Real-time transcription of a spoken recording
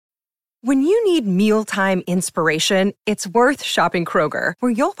When you need mealtime inspiration, it's worth shopping Kroger,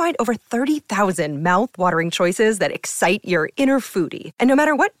 where you'll find over 30,000 mouth-watering choices that excite your inner foodie. And no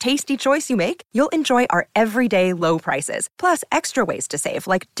matter what tasty choice you make, you'll enjoy our everyday low prices, plus extra ways to save,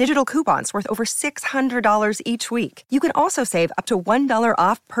 like digital coupons worth over $600 each week. You can also save up to $1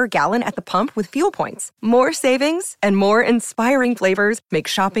 off per gallon at the pump with fuel points. More savings and more inspiring flavors make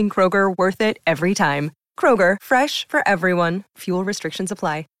shopping Kroger worth it every time. Kroger, fresh for everyone. Fuel restrictions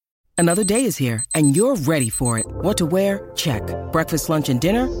apply. Another day is here, and you're ready for it. What to wear? Check. Breakfast, lunch, and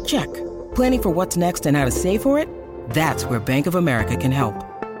dinner? Check. Planning for what's next and how to save for it? That's where Bank of America can help.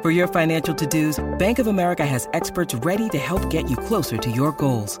 For your financial to-dos, Bank of America has experts ready to help get you closer to your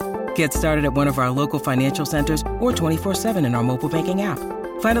goals. Get started at one of our local financial centers or 24/7 in our mobile banking app.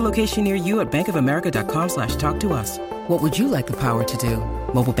 Find a location near you at bankofamerica.com/talktous. What would you like the power to do?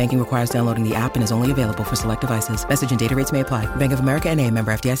 Mobile banking requires downloading the app and is only available for select devices. Message and data rates may apply. Bank of America N.A.,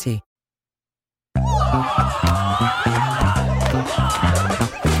 member FDIC.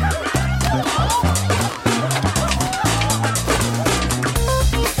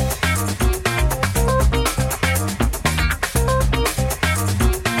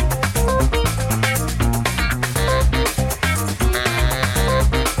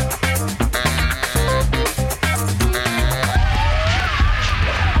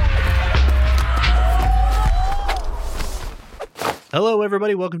 Hello,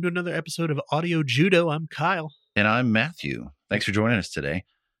 everybody. Welcome to another episode of Audio Judo. I'm Kyle. And I'm Matthew. Thanks for joining us today.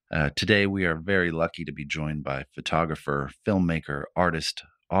 Today, we are very lucky to be joined by photographer, filmmaker, artist,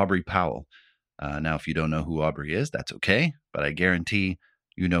 Aubrey Powell. Now, if you don't know who Aubrey is, that's okay, but I guarantee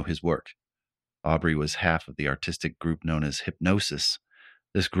you know his work. Aubrey was half of the artistic group known as Hipgnosis.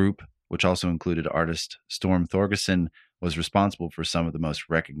 This group, which also included artist Storm Thorgerson, was responsible for some of the most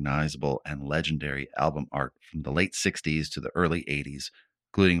recognizable and legendary album art from the late 60s to the early 80s,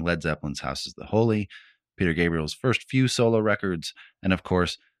 including Led Zeppelin's House is the Holy, Peter Gabriel's first few solo records, and of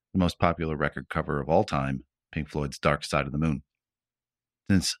course, the most popular record cover of all time, Pink Floyd's Dark Side of the Moon.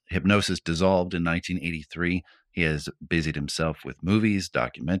 Since Hipgnosis dissolved in 1983, he has busied himself with movies,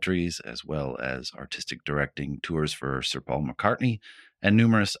 documentaries, as well as artistic directing tours for Sir Paul McCartney and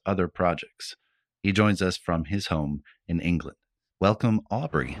numerous other projects. He joins us from his home in England. Welcome,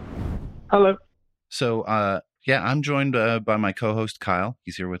 Aubrey. Hello. So, I'm joined by my co-host, Kyle.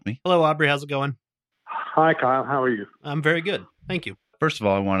 He's here with me. Hello, Aubrey. How's it going? Hi, Kyle. How are you? I'm very good. Thank you. First of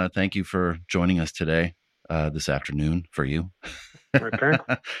all, I want to thank you for joining us today, this afternoon for you. Okay.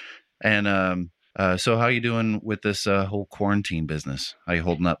 And so how are you doing with this whole quarantine business? How are you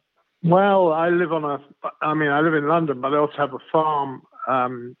holding up? Well, I live in London, but I also have a farm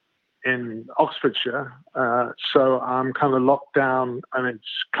in Oxfordshire. So I'm kind of locked down and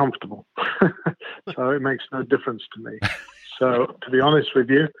it's comfortable. So it makes no difference to me. So to be honest with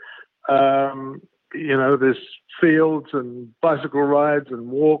you, there's fields and bicycle rides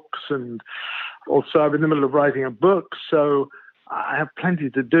and walks, and also I'm in the middle of writing a book. So I have plenty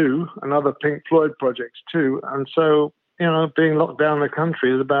to do, and other Pink Floyd projects too. And so, being locked down in the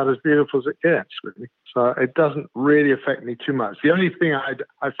country is about as beautiful as it gets, really. So it doesn't really affect me too much. The only thing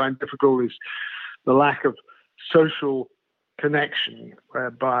I find difficult is the lack of social connection,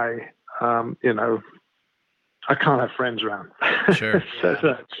 whereby, I can't have friends around. Sure. So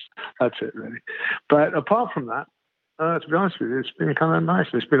that's it, really. But apart from that, to be honest with you, it's been kind of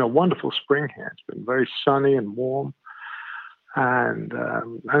nice. It's been a wonderful spring here. It's been very sunny and warm. And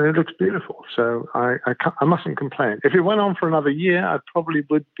it looks beautiful. So I mustn't complain. If it went on for another year, I probably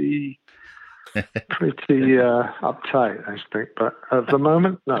would be pretty uptight, I think. But at the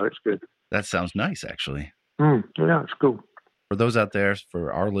moment, no, it's good. That sounds nice, actually. Yeah, it's cool. For those out there,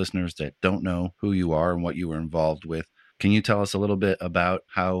 for our listeners that don't know who you are and what you were involved with, can you tell us a little bit about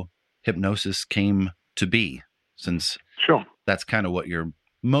how Hipgnosis came to be? Since Sure. That's kind of what you're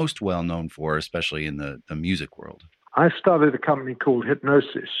most well known for, especially in the music world. I started a company called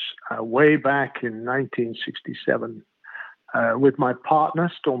Hipgnosis way back in 1967 with my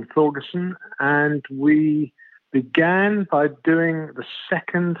partner, Storm Thorgerson, and we began by doing the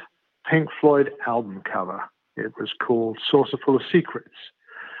second Pink Floyd album cover. It was called Saucer Full of Secrets.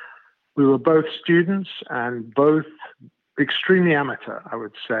 We were both students and both extremely amateur, I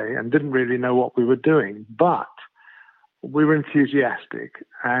would say, and didn't really know what we were doing, but we were enthusiastic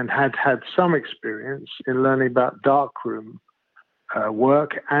and had some experience in learning about darkroom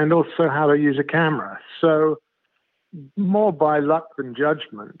work and also how to use a camera. So more by luck than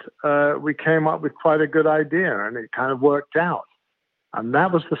judgment, we came up with quite a good idea, and it kind of worked out. And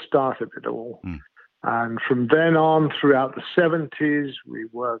that was the start of it all. And from then on, throughout the 70s, we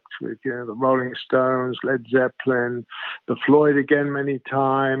worked with the Rolling Stones, Led Zeppelin, the Floyd again many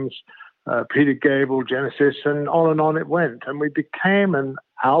times, Peter Gabriel, Genesis, and on it went. And we became an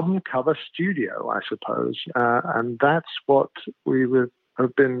album cover studio, I suppose. And that's what we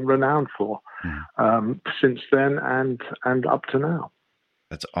have been renowned for since then and up to now.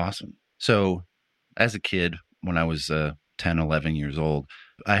 That's awesome. So as a kid, when I was 10, 11 years old,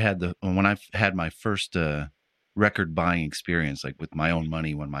 when I had my first record buying experience, like with my own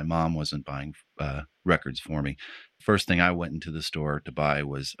money when my mom wasn't buying records for me. First thing I went into the store to buy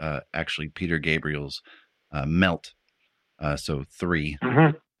was actually Peter Gabriel's Melt, so 3.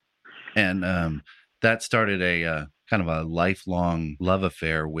 Mm-hmm. And that started a kind of a lifelong love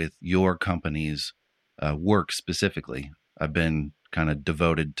affair with your company's work specifically. I've been kind of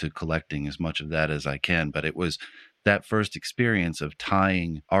devoted to collecting as much of that as I can, but it was that first experience of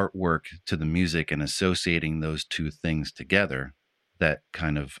tying artwork to the music and associating those two things together that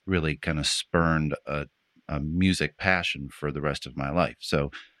kind of really kind of spurned a music passion for the rest of my life.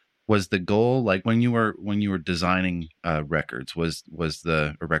 So was the goal, like when you were designing records, was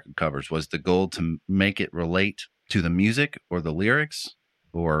the record covers, was the goal to make it relate to the music or the lyrics,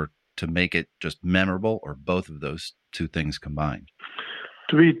 or to make it just memorable, or both of those two things combined?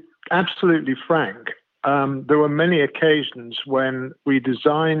 To be absolutely frank, there were many occasions when we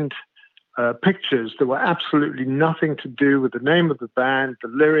designed pictures that were absolutely nothing to do with the name of the band, the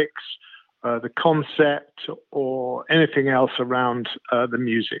lyrics, the concept, or anything else around the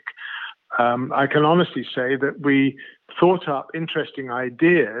music. I can honestly say that we thought up interesting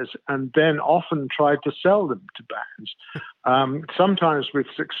ideas and then often tried to sell them to bands, sometimes with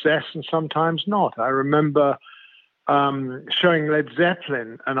success and sometimes not. I remember showing Led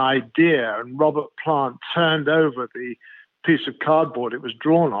Zeppelin an idea, and Robert Plant turned over the piece of cardboard it was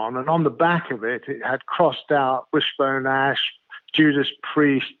drawn on, and on the back of it, it had crossed out Wishbone Ash, Judas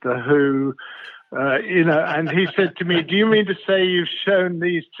Priest, The Who, and he said to me, "Do you mean to say you've shown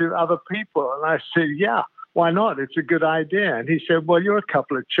these to other people?" And I said, "Yeah, why not? It's a good idea." And he said, "Well, you're a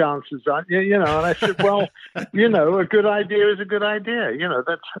couple of chances, aren't you?" And I said, "Well, a good idea is a good idea.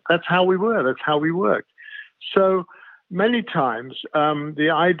 That's how we were. That's how we worked." So many times, the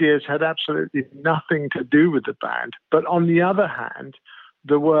ideas had absolutely nothing to do with the band. But on the other hand,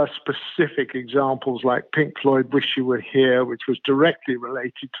 there were specific examples like Pink Floyd, Wish You Were Here, which was directly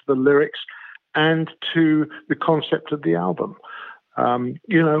related to the lyrics and to the concept of the album.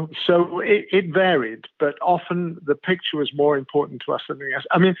 So it varied, but often the picture was more important to us than anything else.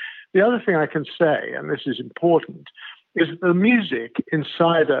 I mean, the other thing I can say, and this is important, is that the music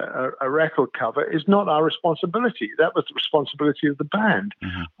inside a record cover is not our responsibility. That was the responsibility of the band.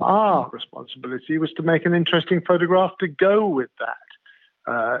 Mm-hmm. Our responsibility was to make an interesting photograph to go with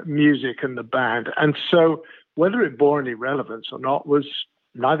that music and the band. And so whether it bore any relevance or not was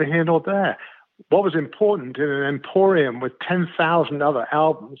neither here nor there. What was important in an emporium with 10,000 other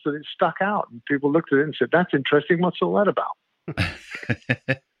albums, that it stuck out and people looked at it and said, "That's interesting. What's all that about?"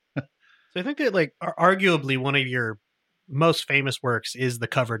 So I think that, like, arguably one of your most famous works is the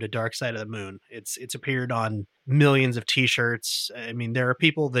cover to Dark Side of the Moon. It's appeared on millions of t-shirts. I mean, there are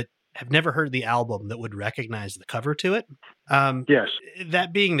people that have never heard the album that would recognize the cover to it. Yes.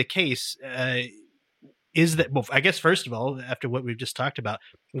 That being the case, is that, well, I guess first of all, after what we've just talked about,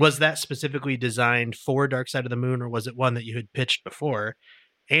 was that specifically designed for Dark Side of the Moon, or was it one that you had pitched before?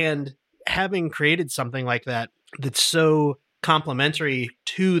 And having created something like that, that's so complementary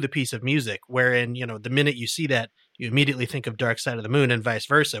to the piece of music, wherein, the minute you see that, you immediately think of Dark Side of the Moon, and vice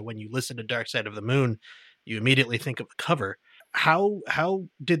versa. When you listen to Dark Side of the Moon, you immediately think of the cover. How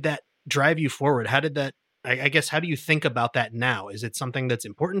did that drive you forward? How did that, I guess, how do you think about that now? Is it something that's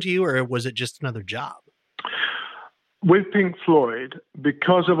important to you, or was it just another job? With Pink Floyd,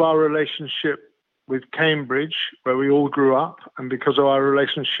 because of our relationship with Cambridge, where we all grew up, and because of our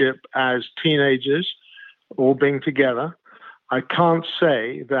relationship as teenagers, all being together, I can't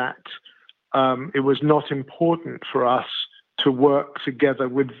say that it was not important for us to work together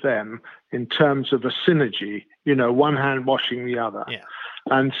with them in terms of a synergy, one hand washing the other. Yeah.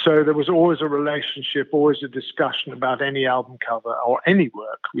 And so there was always a relationship, always a discussion about any album cover or any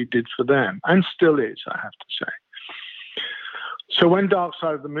work we did for them, and still is, I have to say. So when Dark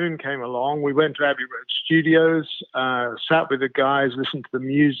Side of the Moon came along, we went to Abbey Road Studios, sat with the guys, listened to the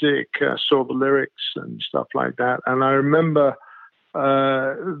music, saw the lyrics and stuff like that. And I remember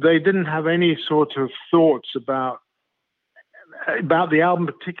they didn't have any sort of thoughts about the album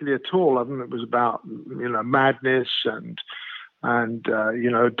particularly at all, other than it was about, madness and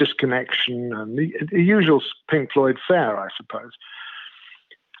disconnection and the usual Pink Floyd fare, I suppose.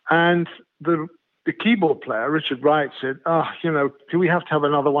 And the keyboard player, Richard Wright, said, "Do we have to have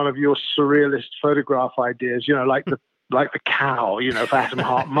another one of your surrealist photograph ideas? Like like the cow, for Atom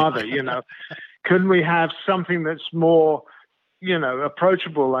Heart Mother, Couldn't we have something that's more,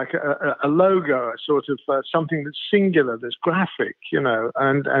 approachable, like a logo, a sort of something that's singular, that's graphic,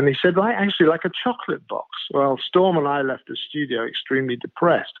 And he said, right, actually, like a chocolate box. Well, Storm and I left the studio extremely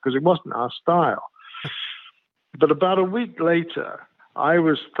depressed because it wasn't our style. But about a week later, I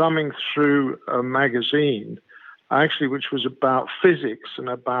was thumbing through a magazine, actually, which was about physics and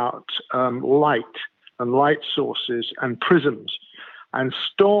about light and light sources and prisms. And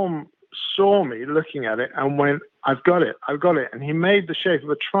Storm saw me looking at it and went, I've got it. And he made the shape of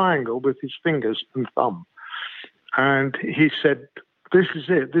a triangle with his fingers and thumb. And he said, this is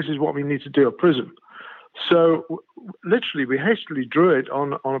it. This is what we need to do, a prism. So literally, we hastily drew it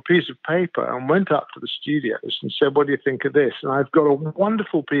on a piece of paper and went up to the studios and said, what do you think of this? And I've got a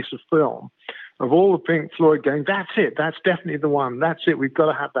wonderful piece of film of all the Pink Floyd going, that's it. That's definitely the one. That's it. We've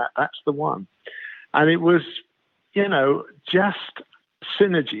got to have that. That's the one. And it was, just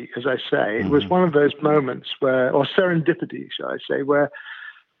synergy, as I say. It was one of those moments where, or serendipity, shall I say, where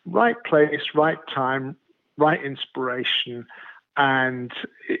right place, right time, right inspiration. And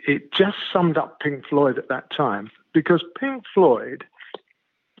it just summed up Pink Floyd at that time, because Pink Floyd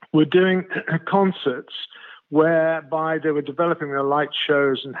were doing concerts whereby they were developing their light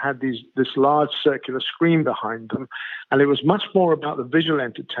shows and had this large circular screen behind them. And it was much more about the visual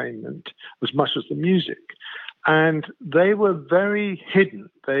entertainment as much as the music. And they were very hidden.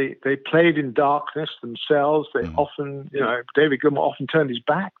 They played in darkness themselves. They often, David Gilmour often turned his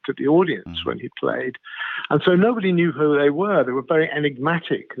back to the audience when he played. And so nobody knew who they were. They were very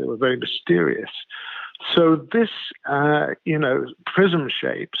enigmatic. They were very mysterious. So this, prism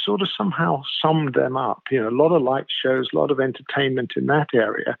shape sort of somehow summed them up. A lot of light shows, a lot of entertainment in that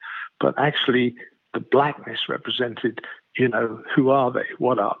area. But actually, the blackness represented, who are they?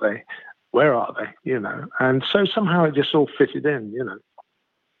 What are they? Where are they? And so somehow it just all fitted in,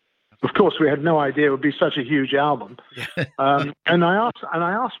 Of course, we had no idea it would be such a huge album. And I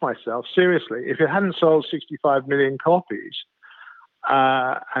asked myself, seriously, if it hadn't sold 65 million copies,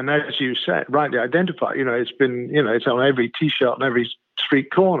 and as you said, rightly identified, it's been, it's on every T-shirt on every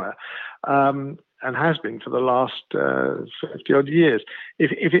street corner, and has been for the last 50 odd years.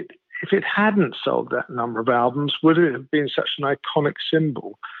 If it hadn't sold that number of albums, would it have been such an iconic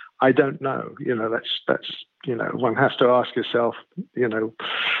symbol? I don't know. That's one has to ask yourself,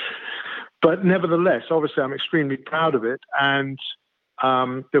 But nevertheless, obviously, I'm extremely proud of it. And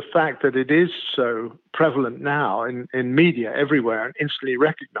the fact that it is so prevalent now in media everywhere and instantly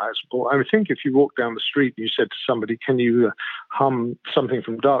recognizable. I think if you walk down the street and you said to somebody, can you hum something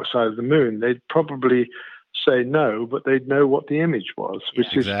from Dark Side of the Moon? They'd probably say no, but they'd know what the image was,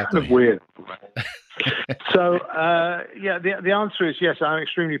 which is kind of weird. So, the answer is yes, I'm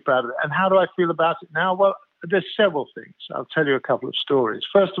extremely proud of it. And how do I feel about it now? Well, there's several things. I'll tell you a couple of stories.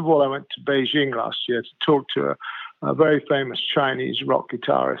 First of all, I went to Beijing last year to talk to a very famous Chinese rock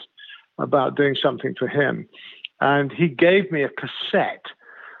guitarist about doing something for him. And he gave me a cassette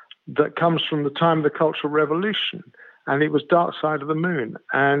that comes from the time of the Cultural Revolution. And it was Dark Side of the Moon.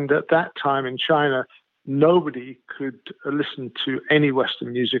 And at that time in China, nobody could listen to any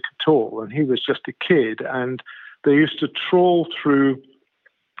Western music at all. And he was just a kid. And they used to trawl through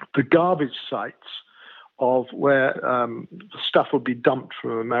the garbage sites of where stuff would be dumped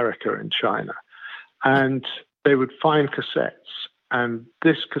from America in China. And they would find cassettes. And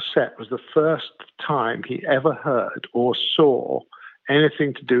this cassette was the first time he ever heard or saw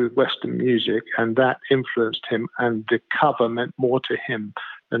anything to do with Western music. And that influenced him. And the cover meant more to him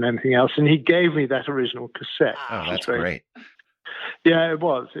than anything else. And he gave me that original cassette. Oh, that's great. Yeah, it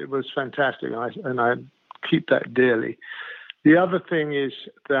was. It was fantastic. And I keep that dearly. The other thing is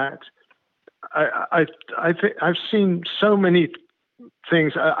that I think I've seen so many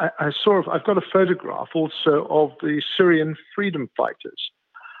things. I've got a photograph also of the Syrian freedom fighters.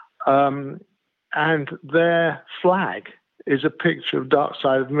 And their flag is a picture of Dark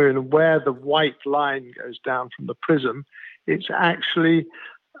Side of the Moon. And where the white line goes down from the prism, it's actually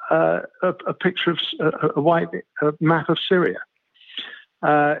a picture of a map of Syria.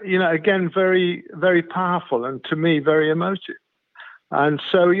 Again, very, very powerful and to me, very emotive. And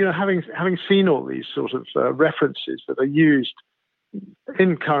so, having seen all these sort of references that are used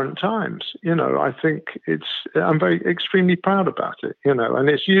in current times, I think I'm very extremely proud about it, and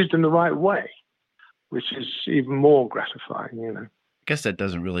it's used in the right way, which is even more gratifying, I guess that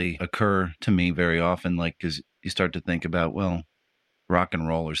doesn't really occur to me very often, because you start to think about, well, rock and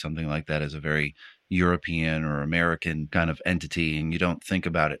roll or something like that is a very European or American kind of entity, and you don't think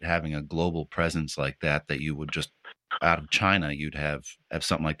about it having a global presence like that you would just out of China you'd have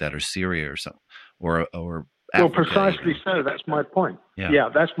something like that, or Syria or something, or Africa, precisely even. so. That's my point. Yeah. Yeah,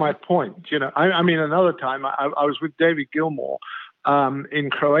 that's my point. You know, I mean, another time I was with David Gilmour in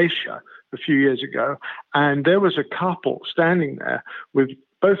Croatia a few years ago, and there was a couple standing there with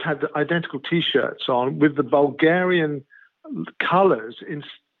both had the identical T-shirts on with the Bulgarian colors in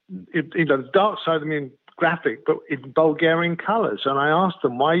the dark side of the moon graphic, but in Bulgarian colors. And I asked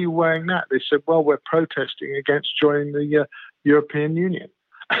them, "Why are you wearing that?" They said, "Well, we're protesting against joining the European Union."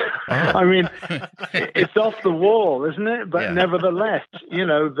 I mean, it's off the wall, isn't it? But Yeah. nevertheless, you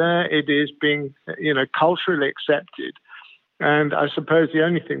know, there it is being, you know, culturally accepted. And I suppose the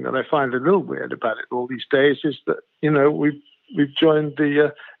only thing that I find a little weird about it all these days is that, you know, we've joined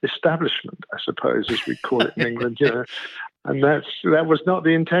the establishment, I suppose, as we call it in England, you know, and that was not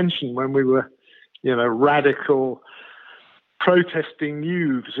the intention when we were, you know, radical protesting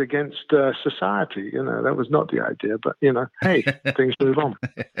youths against society. You know, that was not the idea. But, you know, hey, things move on.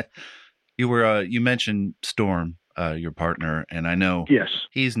 You mentioned Storm, your partner, and I know Yes.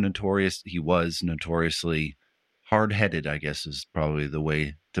 he was notoriously hard-headed, I guess is probably the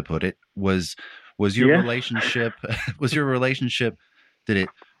way to put it. Was your Yeah. relationship, did it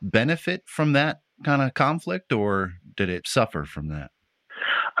benefit from that kind of conflict, or did it suffer from that?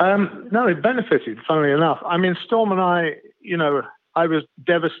 No, it benefited, funnily enough. I mean, Storm and I, you know, I was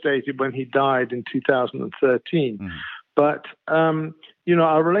devastated when he died in 2013. Mhm. But, you know,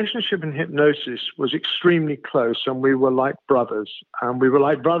 our relationship in Hypnosis was extremely close, and we were like brothers. And we were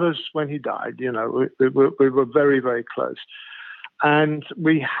like brothers when he died. You know, we were very, very close. And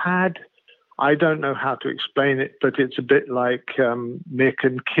we had, I don't know how to explain it, but it's a bit like Mick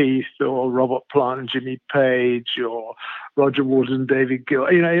and Keith, or Robert Plant and Jimmy Page, or Roger Waters and David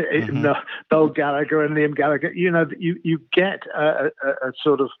Gill. You know, Noel Gallagher and Liam Gallagher. You know, you get a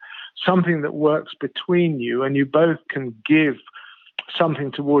sort of something that works between you, and you both can give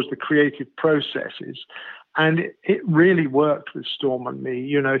something towards the creative processes. And it really worked with Storm and me.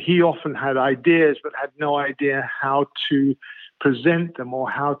 You know, he often had ideas, but had no idea how to present them or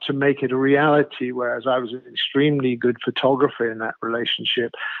how to make it a reality, whereas I was an extremely good photographer in that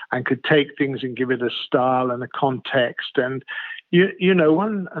relationship and could take things and give it a style and a context. And, you know,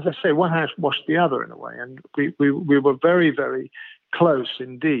 one hand washed the other in a way. And we were very, very close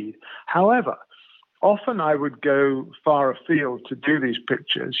indeed. However, often I would go far afield to do these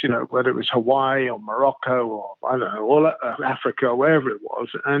pictures, you know, whether it was Hawaii or Morocco or, I don't know, all Africa or wherever it was.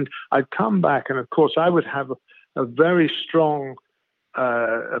 And I'd come back, and of course I would have a very strong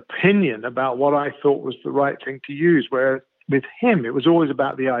opinion about what I thought was the right thing to use, where with him, it was always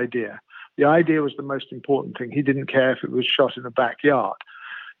about the idea. The idea was the most important thing. He didn't care if it was shot in a backyard,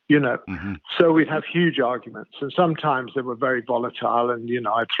 you know. Mm-hmm. So we'd have huge arguments, and sometimes they were very volatile, and, you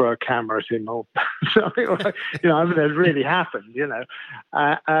know, I'd throw a camera at him or something, you know, I mean, it really happened, you know.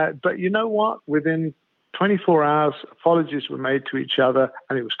 But you know what? Within 24 hours, apologies were made to each other,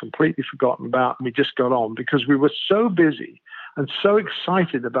 and it was completely forgotten about, and we just got on because we were so busy and so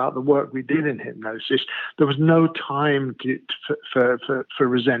excited about the work we did in Hypnosis. There was no time for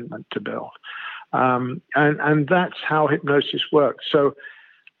resentment to build. And that's how Hypnosis works. So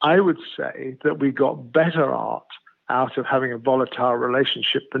I would say that we got better art out of having a volatile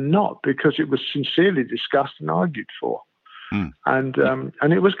relationship than not, because it was sincerely discussed and argued for. And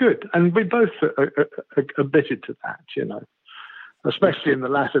it was good, and we both admitted to that, you know, especially in the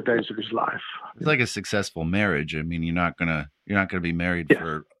latter days of his life. It's like a successful marriage. I mean, you're not gonna be married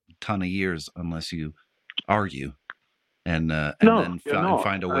for a ton of years unless you argue and then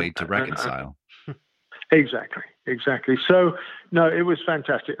find a way to reconcile. Exactly. So no, it was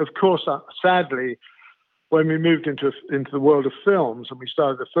fantastic. Of course, sadly, when we moved into the world of films and we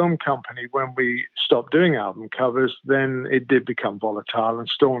started the film company, when we stopped doing album covers, then it did become volatile. And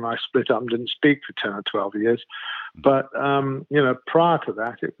Storm and I split up and didn't speak for 10 or 12 years. But, you know, prior to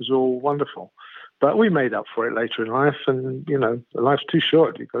that, it was all wonderful. But we made up for it later in life. And, you know, life's too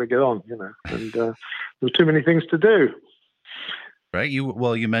short. You've got to get on, you know. And there were too many things to do. Right.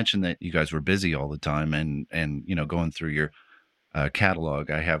 You mentioned that you guys were busy all the time, and you know, going through your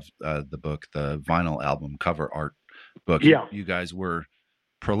catalog. I have the book, the vinyl album cover art book. Yeah. You guys were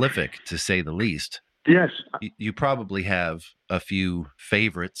prolific, to say the least. Yes. You probably have a few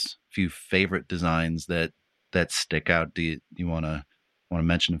favorite designs that stick out. Do you want to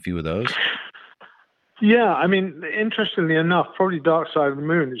mention a few of those? Yeah, I mean, interestingly enough, probably Dark Side of the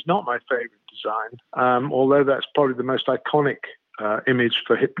Moon is not my favorite design, although that's probably the most iconic image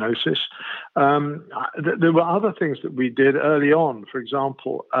for Hypnosis. There were other things that we did early on. For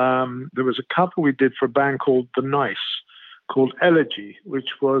example, there was a couple we did for a band called The Nice, called Elegy, which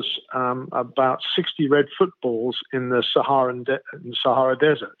was about 60 red footballs in the Sahara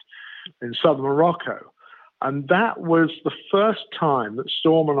Desert in southern Morocco. And that was the first time that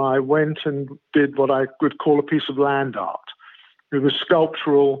Storm and I went and did what I would call a piece of land art. It was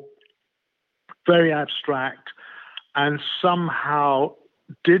sculptural, very abstract, and somehow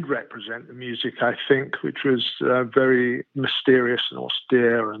did represent the music, I think, which was very mysterious and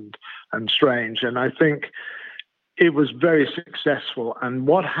austere and strange. And I think it was very successful. And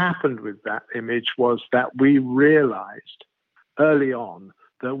what happened with that image was that we realized early on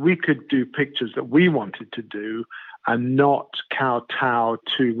that we could do pictures that we wanted to do and not kowtow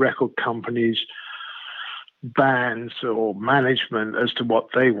to record companies, bands, or management as to what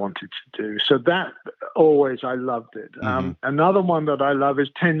they wanted to do. So that always, I loved it. Another one that I love is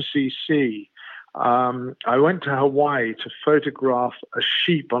 10cc. I went to Hawaii to photograph a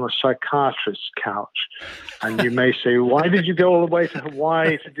sheep on a psychiatrist's couch. And you may say, why did you go all the way to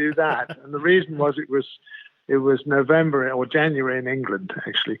Hawaii to do that? And the reason was it was November or January in England,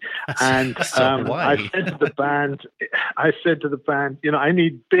 actually. And I said to the band, you know, I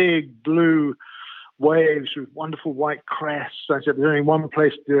need big blue waves with wonderful white crests. I said, there's only one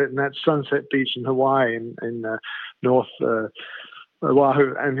place to do it, and that's Sunset Beach in Hawaii in North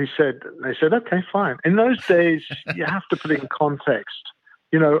Oahu. And they said, okay, fine. In those days, you have to put it in context.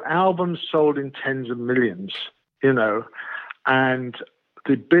 You know, albums sold in tens of millions, you know, and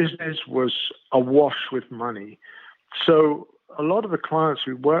the business was awash with money. So a lot of the clients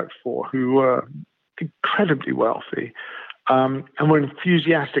we worked for who were incredibly wealthy and were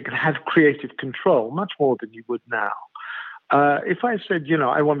enthusiastic and had creative control, much more than you would now. If I said, you know,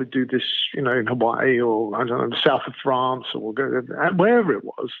 I want to do this, you know, in Hawaii or, I don't know, the south of France or wherever it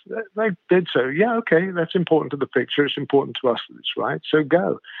was, they did so. Yeah, okay, that's important to the picture. It's important to us that it's right, so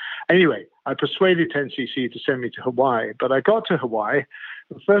go. Anyway, I persuaded 10cc to send me to Hawaii, but I got to Hawaii.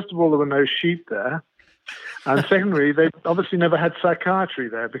 And first of all, there were no sheep there. And secondly, they obviously never had psychiatry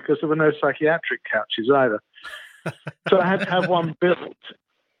there because there were no psychiatric couches either. So I had to have one built.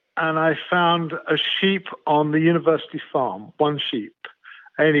 And I found a sheep on the university farm, one sheep.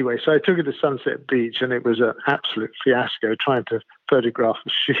 Anyway, so I took it to Sunset Beach, and it was an absolute fiasco trying to photograph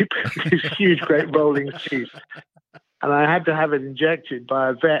the sheep, these huge, great rolling teeth. And I had to have it injected by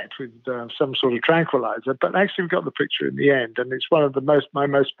a vet with some sort of tranquilizer. But actually, we got the picture in the end, and it's one of my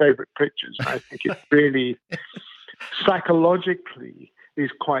most favorite pictures. I think it really, psychologically, is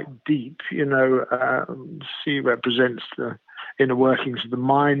quite deep. You know, sea represents the inner workings of the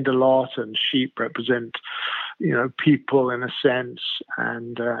mind a lot, and sheep represent, you know, people in a sense,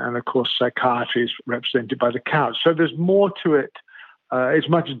 and of course psychiatry is represented by the couch. So there's more to it. It's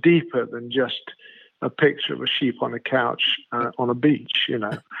much deeper than just a picture of a sheep on a couch on a beach, you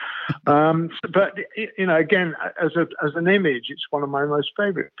know. But you know, again, as an image, it's one of my most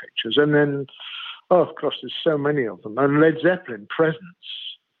favorite pictures. And then, oh, of course, there's so many of them. And Led Zeppelin, Presence.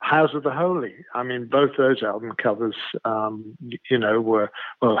 House of the Holy. I mean, both those album covers, you know,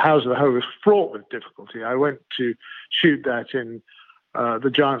 House of the Holy was fraught with difficulty. I went to shoot that in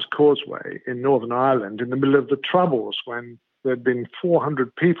the Giant's Causeway in Northern Ireland in the middle of the Troubles, when there had been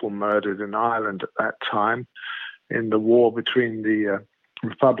 400 people murdered in Ireland at that time in the war between the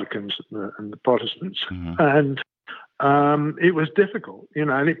Republicans and the Protestants. Mm-hmm. And it was difficult, you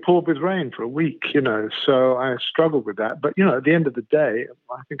know, and it poured with rain for a week, you know, so I struggled with that. But, you know, at the end of the day,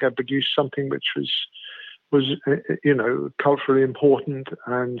 I think I produced something which was, you know, culturally important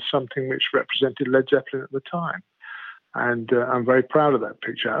and something which represented Led Zeppelin at the time. And I'm very proud of that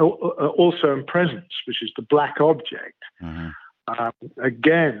picture. Also in Presence, which is the black object. Mm-hmm.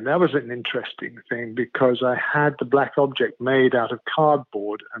 Again, that was an interesting thing because I had the black object made out of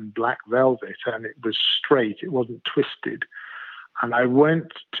cardboard and black velvet, and it was straight. It wasn't twisted. And I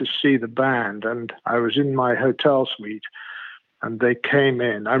went to see the band, and I was in my hotel suite, and they came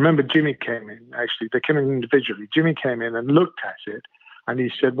in. I remember Jimmy came in, actually. They came in individually. Jimmy came in and looked at it, and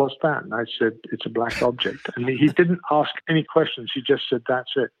he said, "What's that?" And I said, "It's a black object." And he didn't ask any questions. He just said,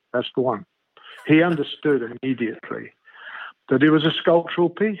 "That's it. That's the one." He understood immediately that it was a sculptural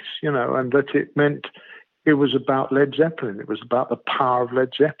piece, you know, and that it meant it was about Led Zeppelin. It was about the power of Led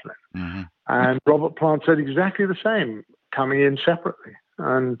Zeppelin. Mm-hmm. And Robert Plant said exactly the same, coming in separately.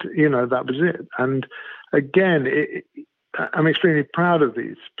 And, you know, that was it. And again, I'm extremely proud of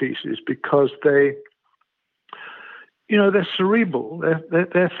these pieces because they, you know, they're cerebral.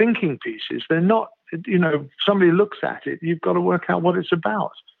 They're thinking pieces. They're not, you know, somebody looks at it, you've got to work out what it's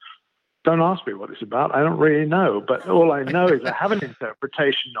about. Don't ask me what it's about. I don't really know. But all I know is I have an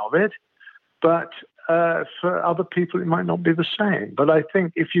interpretation of it. But for other people, it might not be the same. But I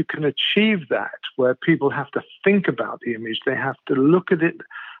think if you can achieve that, where people have to think about the image, they have to look at it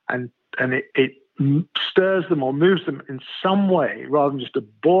and it stirs them or moves them in some way, rather than just a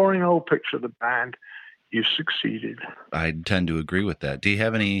boring old picture of the band, you've succeeded. I tend to agree with that. Do you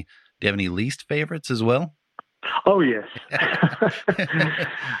have any least favorites as well? Oh, yes.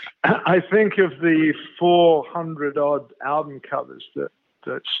 I think of the 400 odd album covers that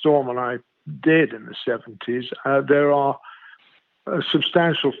Storm and I did in the 70s. There are a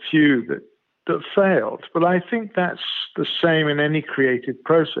substantial few that failed, but I think that's the same in any creative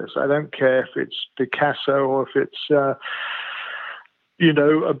process. I don't care if it's Picasso or if it's a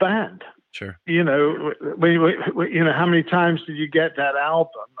band. Sure. How many times did you get that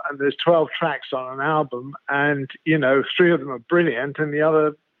album and there's 12 tracks on an album and 3 of them are brilliant and the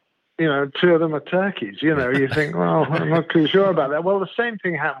other 2 of them are turkeys. You think, well, I'm not too sure about that. Well, the same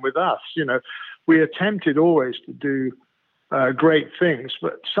thing happened with us. We attempted always to do great things,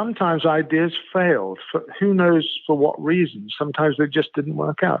 but sometimes ideas failed. For who knows for what reason? Sometimes they just didn't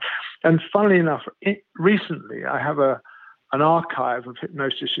work out. And funnily enough, recently I have an archive of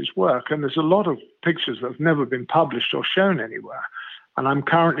Hipgnosis's work, and there's a lot of pictures that have never been published or shown anywhere. And I'm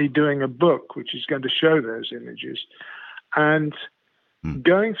currently doing a book which is going to show those images. And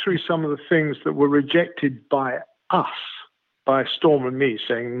going through some of the things that were rejected by us, by Storm and me,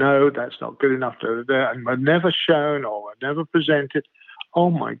 saying, no, that's not good enough, and were never shown or were never presented. Oh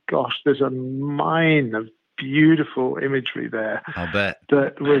my gosh, there's a mine of beautiful imagery there. I'll bet.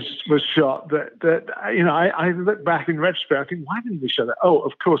 That was shot. That I look back in retrospect. I think, why didn't we show that? Oh,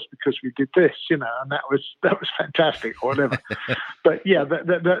 of course, because we did this, and that was fantastic, or whatever. But yeah,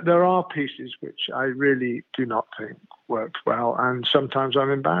 there are pieces which I really do not think worked well, and sometimes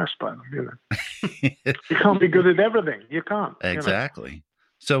I'm embarrassed by them. You can't be good at everything. You can't. Exactly.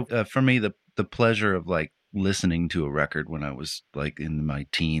 So for me, the pleasure of like listening to a record when I was like in my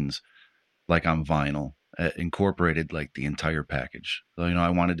teens, like on vinyl. Incorporated like the entire package. So, I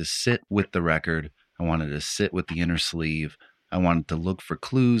wanted to sit with the record. I wanted to sit with the inner sleeve. I wanted to look for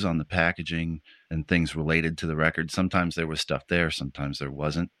clues on the packaging and things related to the record. Sometimes there was stuff there, sometimes there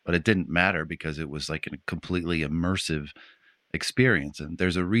wasn't, but it didn't matter because it was like a completely immersive experience. And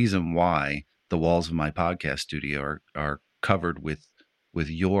there's a reason why the walls of my podcast studio are covered with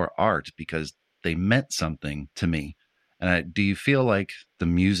your art, because they meant something to me. And do you feel like the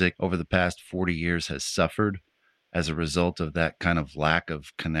music over the past 40 years has suffered as a result of that kind of lack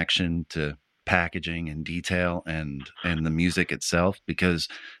of connection to packaging and detail and the music itself? Because,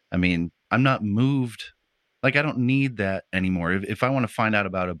 I'm not moved. Like, I don't need that anymore. If I want to find out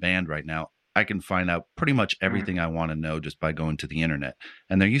about a band right now, I can find out pretty much everything I want to know just by going to the internet.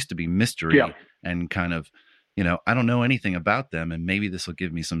 And there used to be mystery and kind of, I don't know anything about them, and maybe this will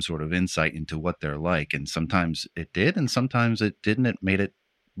give me some sort of insight into what they're like. And sometimes it did, and sometimes it didn't. It made it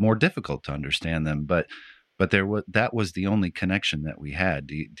more difficult to understand them. But that was the only connection that we had.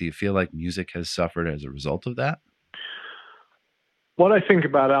 Do you feel like music has suffered as a result of that? What I think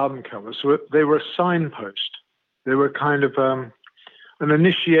about album covers, they were a signpost. They were kind of an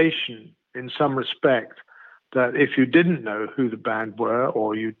initiation in some respect, that if you didn't know who the band were,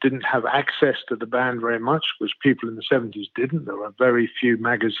 or you didn't have access to the band very much, which people in the 70s didn't, there were very few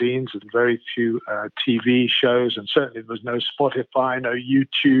magazines and very few TV shows, and certainly there was no Spotify, no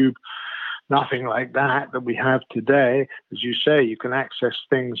YouTube, nothing like that we have today. As you say, you can access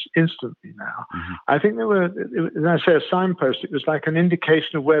things instantly now. Mm-hmm. I think when I say a signpost, it was like an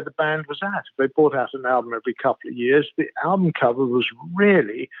indication of where the band was at. If they brought out an album every couple of years, the album cover was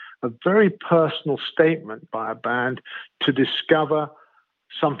really a very personal statement by a band to discover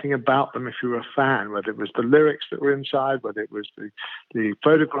something about them if you were a fan, whether it was the lyrics that were inside, whether it was the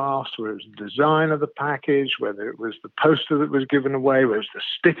photographs, whether it was the design of the package, whether it was the poster that was given away, whether it was the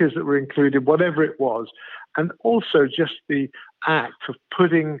stickers that were included, whatever it was. And also just the act of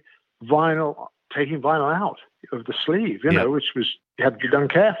taking vinyl out of the sleeve, which had to be done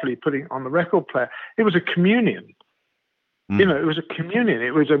carefully, putting it on the record player. It was a communion. It was a communion.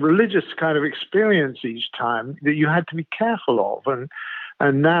 It was a religious kind of experience each time that you had to be careful of.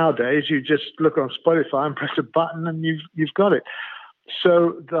 And nowadays, you just look on Spotify and press a button and you've got it.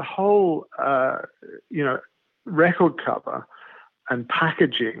 So the whole, record cover and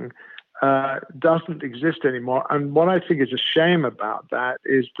packaging doesn't exist anymore. And what I think is a shame about that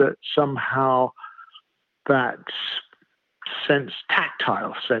is that somehow that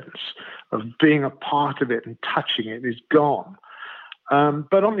tactile sense of being a part of it and touching it is gone.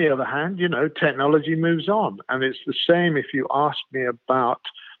 But on the other hand, technology moves on. And it's the same if you ask me about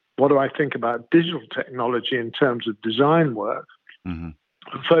what do I think about digital technology in terms of design work,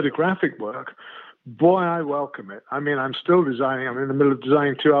 photographic work. Boy, I welcome it. I'm still designing. I'm in the middle of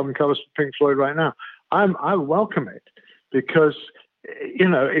designing 2 album covers for Pink Floyd right now. I welcome it because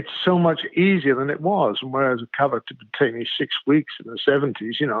it's so much easier than it was. And whereas a cover could take me 6 weeks in the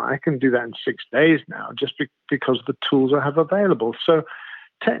 70s, I can do that in 6 days now just because of the tools I have available. So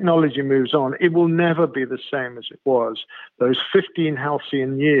technology moves on. It will never be the same as it was. Those 15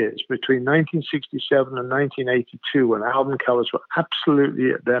 halcyon years between 1967 and 1982, when album covers were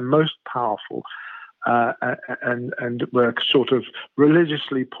absolutely at their most powerful and were sort of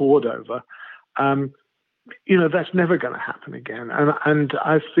religiously pored over, that's never going to happen again. And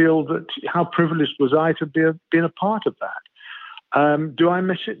I feel that how privileged was I to been a part of that. Do I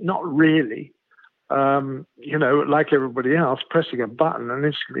miss it? Not really. Like everybody else, pressing a button and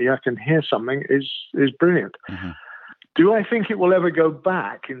instantly I can hear something is brilliant. Mm-hmm. Do I think it will ever go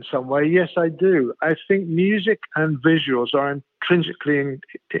back in some way? Yes, I do. I think music and visuals are intrinsically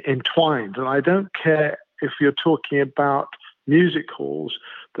entwined, and I don't care if you're talking about music halls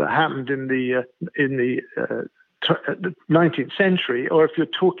that happened in the 19th century, or if you're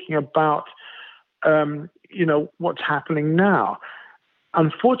talking about what's happening now.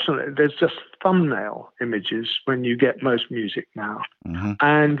 Unfortunately, there's just thumbnail images when you get most music now. Mm-hmm.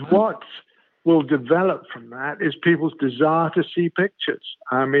 And what will develop from that is people's desire to see pictures.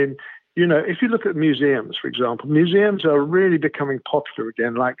 I mean, if you look at museums, for example, museums are really becoming popular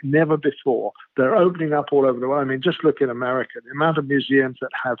again like never before. They're opening up all over the world. I mean, just look in America, the amount of museums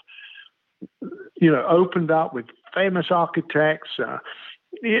that have, opened up with famous architects.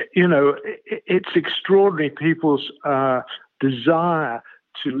 It's extraordinary people's desire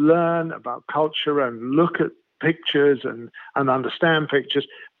to learn about culture and look at pictures and understand pictures.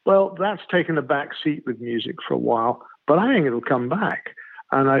 Well, that's taken a back seat with music for a while, but I think it'll come back.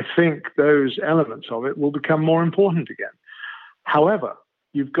 And I think those elements of it will become more important again. However,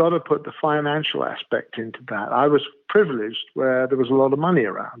 you've got to put the financial aspect into that. I was privileged where there was a lot of money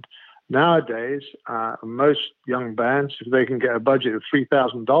around. Nowadays, most young bands, if they can get a budget of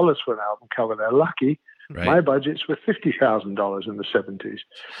 $3,000 for an album cover, they're lucky. Right. My budgets were $50,000 in the 70s.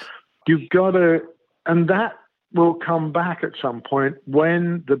 You've got to, and that will come back at some point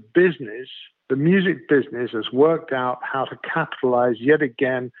when the music business has worked out how to capitalize yet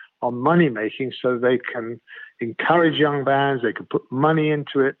again on money making so they can encourage young bands, they can put money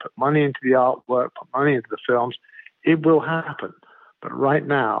into it, put money into the artwork, put money into the films. It will happen. But right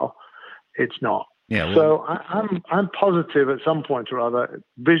now, it's not. Yeah, well, so I'm positive at some point or other,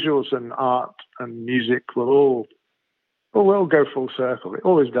 visuals and art and music will go full circle. It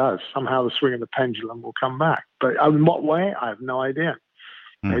always does. Somehow the swing of the pendulum will come back. But in what way? I have no idea.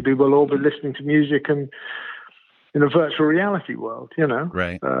 Maybe we'll all be listening to music and in a virtual reality world,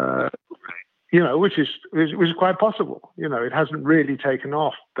 right? Which is quite possible. It hasn't really taken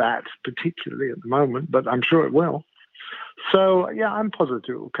off that particularly at the moment, but I'm sure it will. So yeah, I'm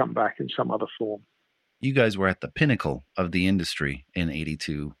positive it will come back in some other form. You guys were at the pinnacle of the industry in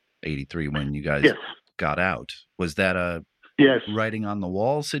 82, 83 when you guys got out. Was that a writing on the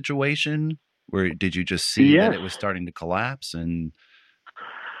wall situation? Where did you just see that it was starting to collapse? And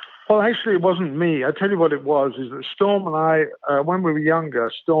well, actually, it wasn't me. I tell you what it was, is that Storm and I, when we were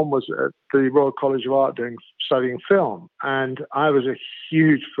younger, Storm was at the Royal College of Art studying film, and I was a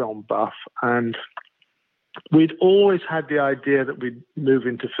huge film buff, and we'd always had the idea that we'd move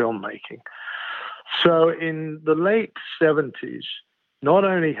into filmmaking. So in the late 70s, not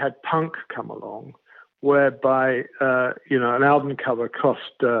only had punk come along, whereby, an album cover cost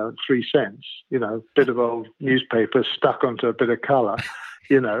 3 cents, bit of old newspaper stuck onto a bit of color,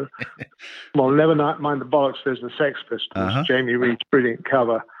 Well, never mind the bollocks, there's the Sex Pistols, Jamie Reed's brilliant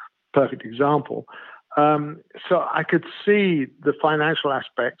cover, perfect example. So I could see the financial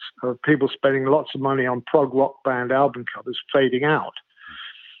aspects of people spending lots of money on prog rock band album covers fading out.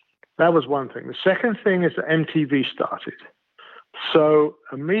 That was one thing. The second thing is that MTV started. So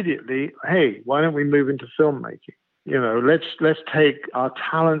immediately, hey, why don't we move into filmmaking? Let's take our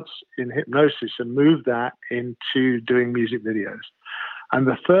talents in hypnosis and move that into doing music videos. And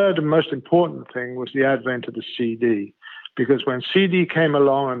the third and most important thing was the advent of the CD. Because when CD came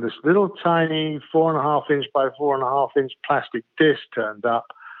along and this little tiny 4.5 inch by 4.5 inch plastic disc turned up,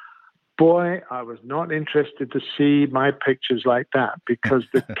 boy, I was not interested to see my pictures like that, because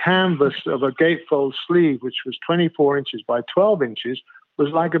the canvas of a gatefold sleeve, which was 24 inches by 12 inches, was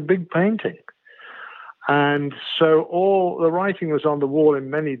like a big painting. And so all the writing was on the wall in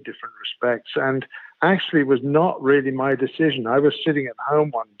many different respects, and actually was not really my decision. I was sitting at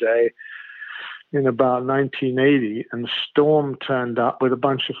home one day in about 1980, and Storm turned up with a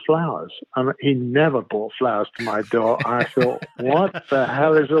bunch of flowers. He never brought flowers to my door. I thought, what the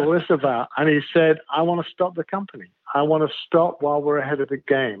hell is all this about? And he said, I want to stop the company. I want to stop while we're ahead of the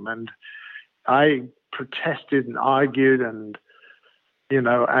game. And I protested and argued, and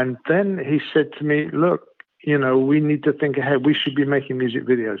And then he said to me, look, we need to think ahead. We should be making music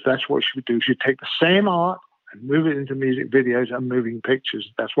videos. That's what we should do. We should take the same art and move it into music videos and moving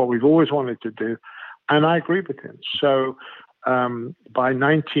pictures. That's what we've always wanted to do. And I agreed with him. So by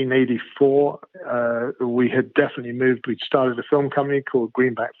 1984, we had definitely moved. We'd started a film company called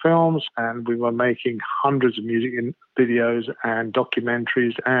Greenback Films, and we were making hundreds of music videos and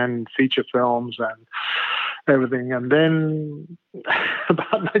documentaries and feature films and everything. And then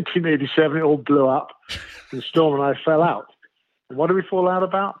about 1987, it all blew up, and Storm and I fell out. And what did we fall out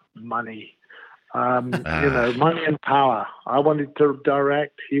about? Money. Money and power. I wanted to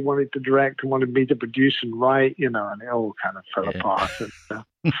direct, he wanted to direct, and wanted me to produce and write, and it all kind of fell apart. And,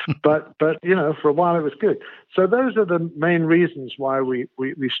 but for a while it was good. So those are the main reasons why we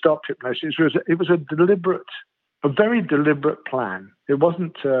stopped Hipgnosis. It was a very deliberate plan. It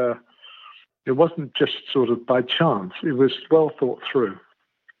wasn't just sort of by chance. It was well thought through.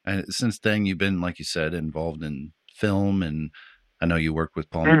 And since then, you've been, like you said, involved in film, and I know you worked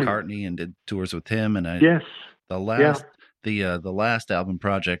with Paul McCartney and did tours with him. And the last album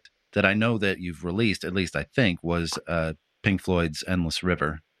project that I know that you've released, at least I think, was Pink Floyd's Endless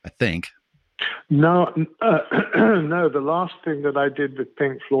River. I think. No, the last thing that I did with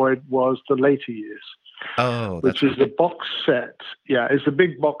Pink Floyd was The Later Years. Oh, which is the box set. Yeah, it's a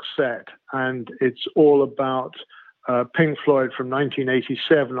big box set, and it's all about Pink Floyd from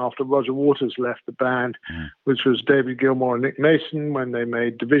 1987 after Roger Waters left the band, which was David Gilmour and Nick Mason when they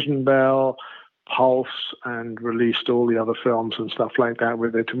made Division Bell, Pulse, and released all the other films and stuff like that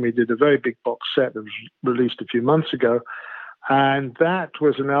with it. And we did a very big box set that was released a few months ago. And that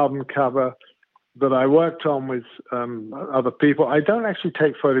was an album cover that I worked on with other people. I don't actually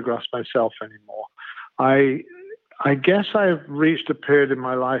take photographs myself anymore. I guess I've reached a period in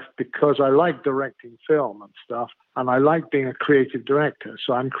my life because I like directing film and stuff, and I like being a creative director.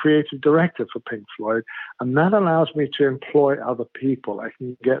 So I'm creative director for Pink Floyd, and that allows me to employ other people. I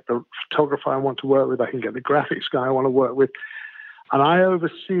can get the photographer I want to work with. I can get the graphics guy I want to work with. And I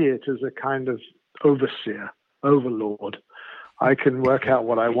oversee it as a kind of overseer, overlord. I can work out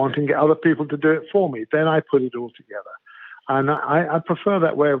what I want and get other people to do it for me. Then I put it all together. And I prefer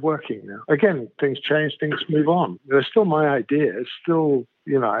that way of working now. Again, things change, things move on. They're still my ideas,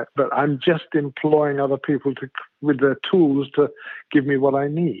 but I'm just employing other people with their tools to give me what I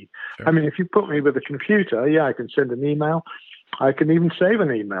need. Sure. I mean, if you put me with a computer, I can send an email. I can even save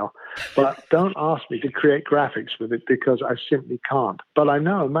an email. But don't ask me to create graphics with it because I simply can't. But I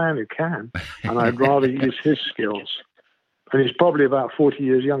know a man who can, and I'd rather use his skills. And he's probably about 40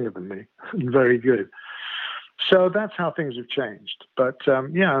 years younger than me and very good. So that's how things have changed. But,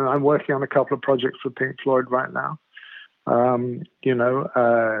 I'm working on a couple of projects for Pink Floyd right now. I'm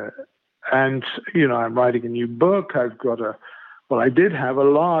writing a new book. I did have a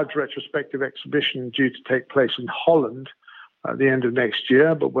large retrospective exhibition due to take place in Holland at the end of next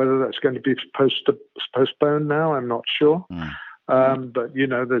year, but whether that's going to be postponed now, I'm not sure. But,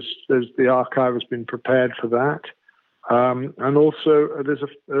 there's the archive has been prepared for that. And also there's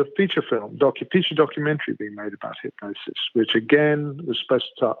a feature film, feature documentary being made about Hipgnosis, which again was supposed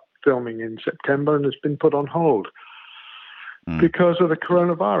to start filming in September and has been put on hold because of the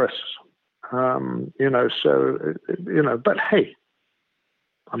coronavirus. But hey,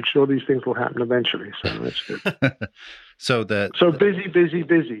 I'm sure these things will happen eventually. So that's good. So busy.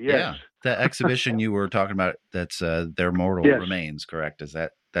 Yes. Yeah. The exhibition you were talking about, that's Their Mortal Remains, correct?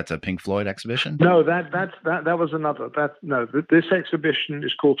 That's a Pink Floyd exhibition? No, that was another. This exhibition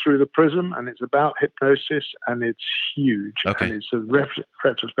is called Through the Prism, and it's about Hipgnosis, and it's huge. Okay. And it's a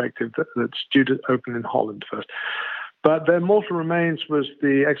retrospective that's due to open in Holland first. But Their Mortal Remains was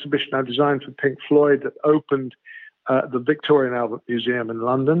the exhibition I designed for Pink Floyd that opened the Victoria and Albert Museum in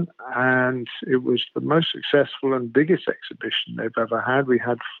London, and it was the most successful and biggest exhibition they've ever had. We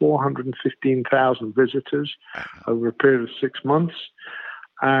had 415,000 visitors over a period of 6 months,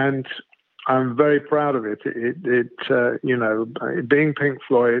 and I'm very proud of it. Being Pink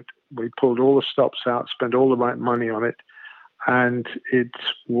Floyd, we pulled all the stops out, spent all the right money on it, and it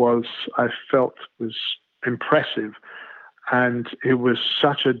was, I felt, was impressive, and it was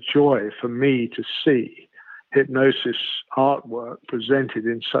such a joy for me to see Hipgnosis artwork presented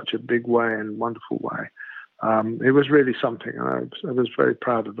in such a big way and wonderful way. It was really something, and I was very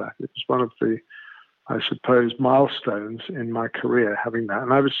proud of that. It was one of the, I suppose, milestones in my career, having that.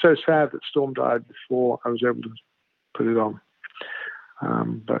 And I was so sad that Storm died before I was able to put it on.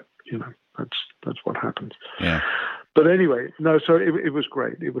 But that's what happens. Yeah. But anyway, so it was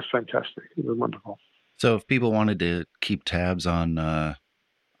great. It was fantastic. It was wonderful. So if people wanted to keep tabs on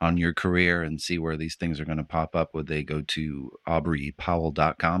on your career and see where these things are going to pop up, would they go to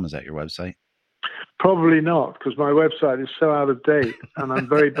AubreyPowell.com? Is that your website? Probably not, because my website is so out of date, and I'm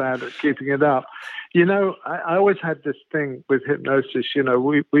very bad at keeping it up. You know, I always had this thing with hypnosis. You know,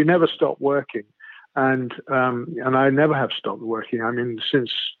 we never stop working, and I never have stopped working. I mean,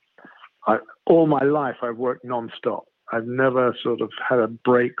 all my life I've worked nonstop. I've never sort of had a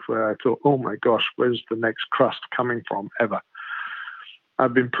break where I thought, oh my gosh, where's the next crust coming from, ever.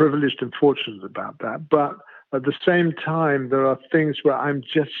 I've been privileged and fortunate about that. But at the same time, there are things where I'm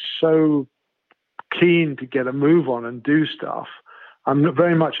just so keen to get a move on and do stuff. I'm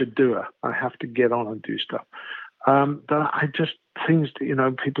very much a doer. I have to get on and do stuff. That I just, things that, you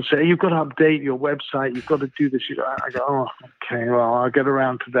know, people say, you've got to update your website, you've got to do this. I go, oh, okay, well, I'll get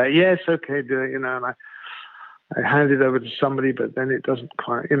around to that. Yes, okay, do it, you know, and I hand it over to somebody, but then it doesn't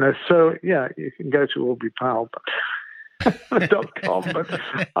quite, you know. So, yeah, you can go to AubreyPowell.com, but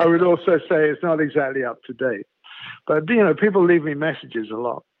I would also say it's not exactly up to date. But, you know, people leave me messages a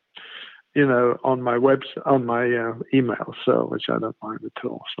lot, you know, on my website, on my email, so which I don't mind at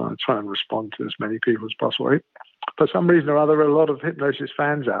all. So I try and respond to as many people as possible. For some reason or other, there are a lot of hypnosis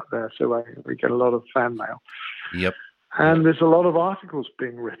fans out there, so we get a lot of fan mail. Yep. And there's a lot of articles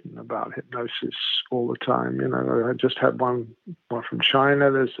being written about hypnosis all the time. You know, I just had one from China.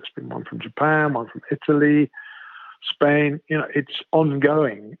 There's been one from Japan, one from Italy, Spain. You know, it's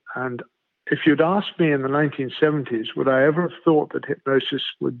ongoing. And if you'd asked me in the 1970s, would I ever have thought that hypnosis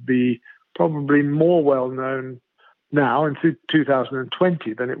would be probably more well known now in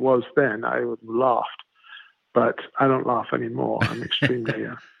 2020 than it was then, I would have laughed. But I don't laugh anymore. I'm extremely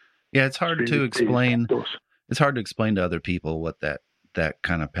yeah, it's hard to explain. It's hard to explain to other people what that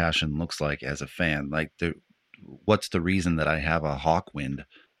kind of passion looks like as a fan. Like, what's the reason that I have a Hawkwind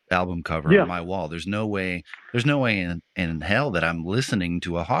album cover on my wall? There's no way in hell that I'm listening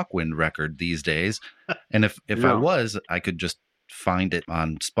to a Hawkwind record these days. And if I was, I could just find it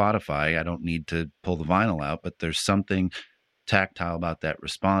on Spotify. I don't need to pull the vinyl out, but there's something tactile about that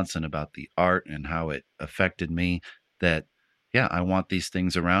response and about the art and how it affected me that, yeah, I want these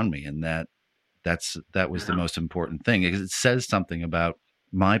things around me. And that was the most important thing, because it says something about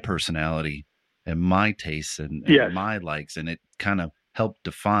my personality and my tastes and my likes. And it kind of helped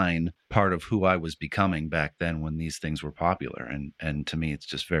define part of who I was becoming back then when these things were popular. And to me, it's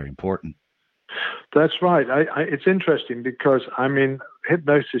just very important. That's right. It's interesting because, I mean,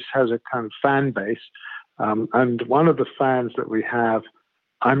 hypnosis has a kind of fan base. And one of the fans that we have,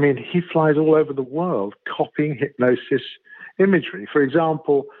 I mean, he flies all over the world copying hypnosis imagery. For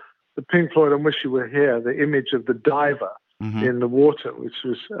example, the Pink Floyd "I Wish You Were Here," the image of the diver in the water, which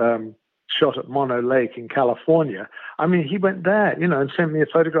was shot at Mono Lake in California. I mean, he went there, you know, and sent me a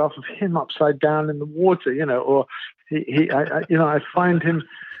photograph of him upside down in the water, you know, or I find him,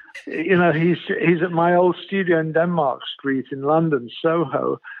 you know, he's at my old studio in Denmark Street in London,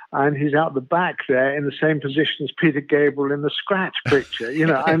 Soho, and he's out the back there in the same position as Peter Gabriel in the Scratch picture, you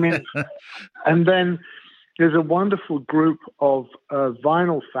know, I mean, and then there's a wonderful group of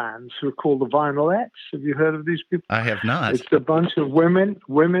vinyl fans who are called the Vinylettes. Have you heard of these people? I have not. It's a bunch of women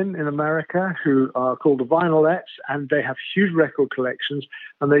in America who are called the Vinylettes, and they have huge record collections,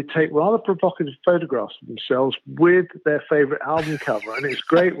 and they take rather provocative photographs of themselves with their favorite album cover. And it's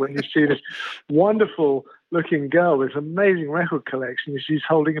great when you see this wonderful looking girl with an amazing record collection. She's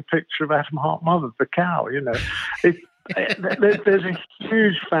holding a picture of Atom Heart Mother, the cow, you know. There's a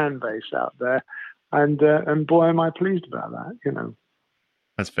huge fan base out there. And boy, am I pleased about that, you know.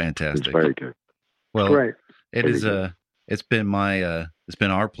 That's fantastic. It's very good. Well, great. It is it's been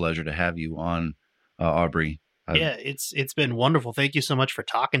our pleasure to have you on, Aubrey. Yeah, it's been wonderful. Thank you so much for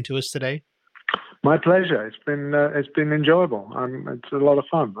talking to us today. My pleasure. It's been enjoyable. It's a lot of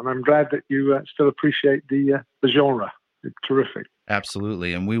fun, and I'm glad that you still appreciate the genre. It's terrific.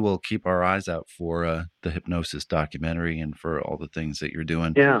 Absolutely. And we will keep our eyes out for the Hypnosis documentary and for all the things that you're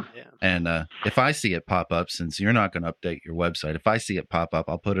doing. Yeah. And if I see it pop up, since you're not going to update your website, if I see it pop up,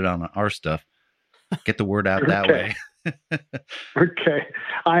 I'll put it on our stuff. Get the word out that way. Okay.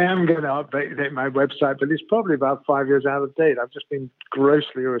 I am going to update my website, but it's probably about 5 years out of date. I've just been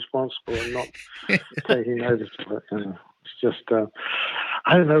grossly irresponsible and not taking notice of it. You know. It's just,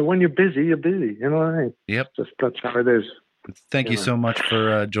 I don't know, when you're busy, you're busy. You know what I mean? Yep. That's how it is. Thank you so much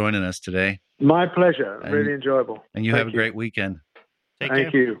for joining us today. My pleasure. Really enjoyable. And you have a great weekend.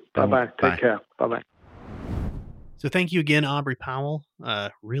 Thank you. Bye-bye. Take care. Bye-bye. So thank you again, Aubrey Powell.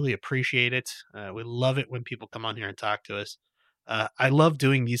 Really appreciate it. We love it when people come on here and talk to us. I love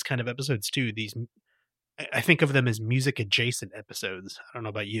doing these kind of episodes too. I think of them as music adjacent episodes. I don't know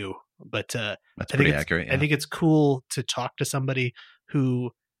about you, but that's pretty accurate. Yeah. I think it's cool to talk to somebody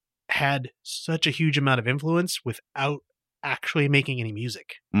who had such a huge amount of influence without actually making any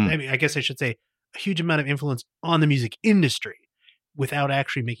music. I mean, I guess I should say a huge amount of influence on the music industry without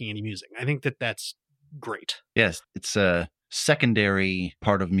actually making any music. I think that that's great. Yes, it's a secondary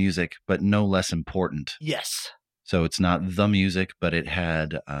part of music, but no less important. Yes. So it's not the music, but it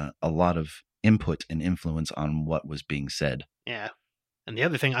had a lot of input and influence on what was being said. Yeah. And the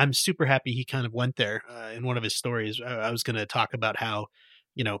other thing, I'm super happy he kind of went there in one of his stories. I was going to talk about how,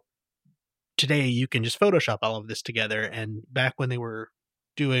 you know, today you can just Photoshop all of this together. And back when they were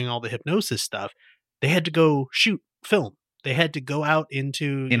doing all the hypnosis stuff, they had to go shoot film. They had to go out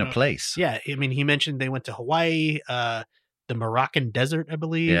into In a place. Yeah. I mean, he mentioned they went to Hawaii, the Moroccan desert, I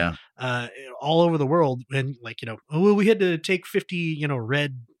believe. Yeah. All over the world. And like, you know, oh, we had to take 50, you know,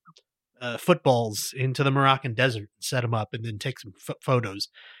 red footballs into the Moroccan desert, set them up, and then take some photos,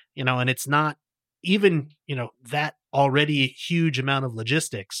 you know, and it's not even, you know, that already huge amount of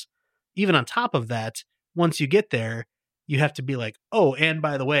logistics. Even on top of that, once you get there, you have to be like, oh, and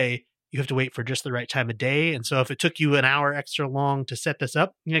by the way, you have to wait for just the right time of day. And so if it took you an hour extra long to set this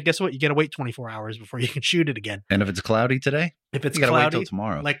up, you know, guess what? You got to wait 24 hours before you can shoot it again. And if it's cloudy today, if it's you gotta cloudy, wait till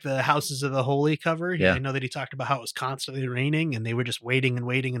tomorrow. like the Houses of the Holy cover. Yeah. I know that he talked about how it was constantly raining and they were just waiting and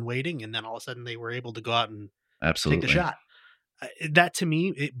waiting and waiting. And then all of a sudden they were able to go out and Absolutely. take the shot. That to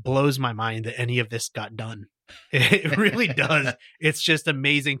me, it blows my mind that any of this got done. It really does. It's just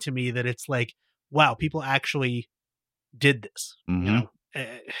amazing to me that it's like, wow, people actually did this. Mhm. You know,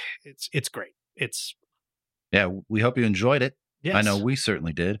 it's great. Yeah, we hope you enjoyed it. Yes. I know we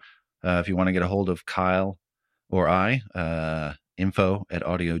certainly did. If you want to get a hold of Kyle or I,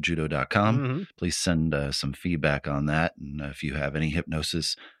 info@audiojudo.com. Mhm. Please send some feedback on that. And if you have any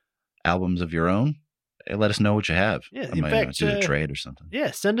hypnosis albums of your own, let us know what you have. Yeah, I in might fact, do a trade or something.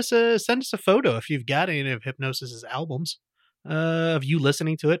 Yeah, send us a photo if you've got any of Hypnosis's albums of you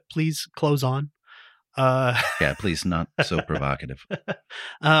listening to it. Please close on. Yeah, please, not so provocative.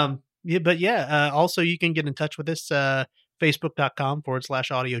 Yeah, but yeah, also you can get in touch with us,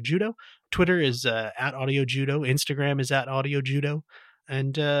 facebook.com/audiojudo. Twitter is @audiojudo. Instagram is @audiojudo.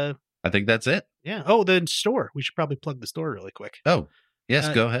 And I think that's it. yeah. Oh, the store. We should probably plug the store really quick. Oh, yes,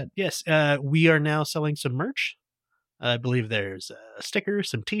 go ahead. Yes, we are now selling some merch. I believe there's a sticker,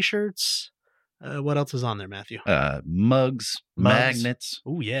 some t-shirts. What else is on there, Matthew? Mugs, magnets,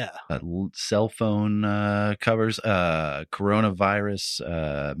 Oh, yeah. cell phone covers,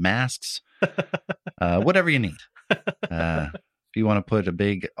 coronavirus masks, whatever you need. If you want to put a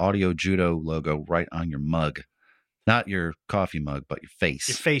big Audio Judo logo right on your mug, not your coffee mug, but your face.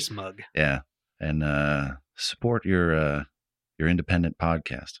 Your face mug. Yeah. And support your independent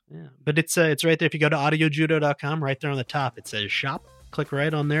podcast. Yeah, but it's right there. If you go to audiojudo.com, right there on the top, it says shop. Click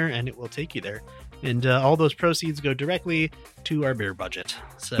right on there and it will take you there. And all those proceeds go directly to our beer budget.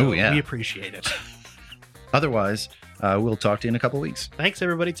 So we appreciate it. Otherwise, we'll talk to you in a couple weeks. Thanks,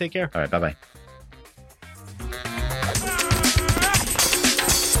 everybody. Take care. All right. Bye-bye.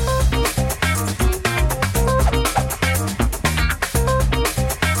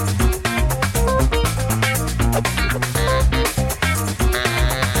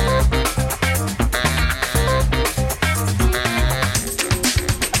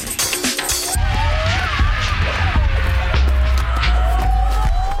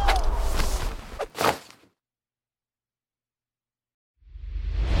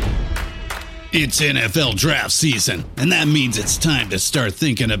 It's NFL draft season, and that means it's time to start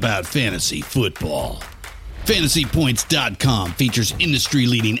thinking about fantasy football. FantasyPoints.com features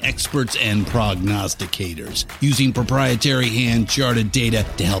industry-leading experts and prognosticators using proprietary hand-charted data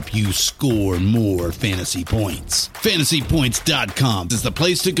to help you score more fantasy points. FantasyPoints.com is the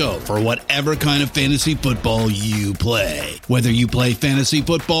place to go for whatever kind of fantasy football you play. Whether you play fantasy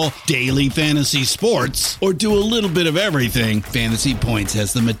football, daily fantasy sports, or do a little bit of everything, Fantasy Points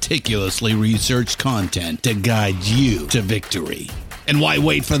has the meticulously researched content to guide you to victory. And why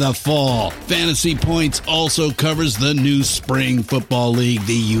wait for the fall? Fantasy Points also covers the new spring football league,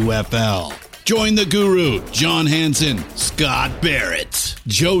 the UFL. Join the guru, John Hansen, Scott Barrett,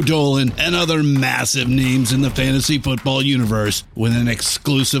 Joe Dolan, and other massive names in the fantasy football universe with an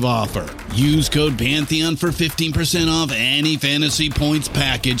exclusive offer. Use code Pantheon for 15% off any Fantasy Points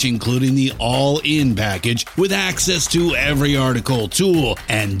package, including the all-in package, with access to every article, tool,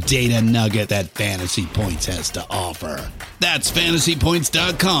 and data nugget that Fantasy Points has to offer. That's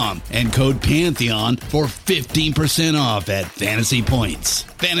FantasyPoints.com and code Pantheon for 15% off at Fantasy Points.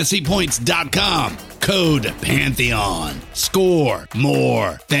 FantasyPoints.com, code Pantheon. Score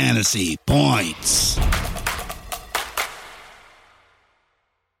more fantasy points.